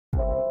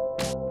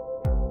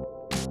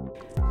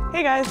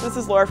Hey guys, this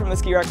is Laura from the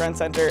Skirack Run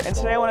Center, and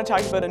today I want to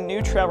talk about a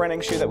new trail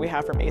running shoe that we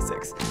have from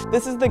ASICS.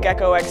 This is the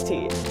Gecko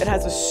XT. It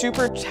has a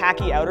super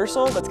tacky outer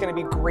sole that's going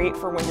to be great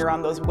for when you're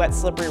on those wet,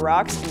 slippery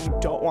rocks and you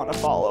don't want to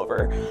fall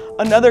over.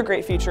 Another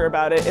great feature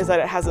about it is that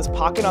it has this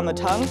pocket on the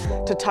tongue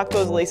to tuck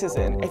those laces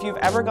in. If you've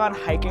ever gone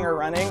hiking or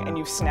running and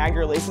you've snagged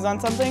your laces on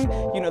something,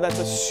 you know that's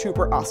a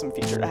super awesome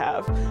feature to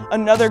have.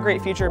 Another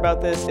great feature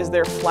about this is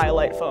their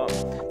Flylight foam.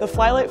 The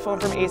Flylight foam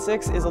from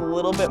ASICS is a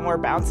little bit more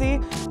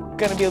bouncy,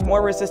 going to be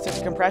more resistant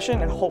to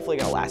compression, and hopefully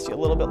going to last you a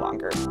little bit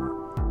longer.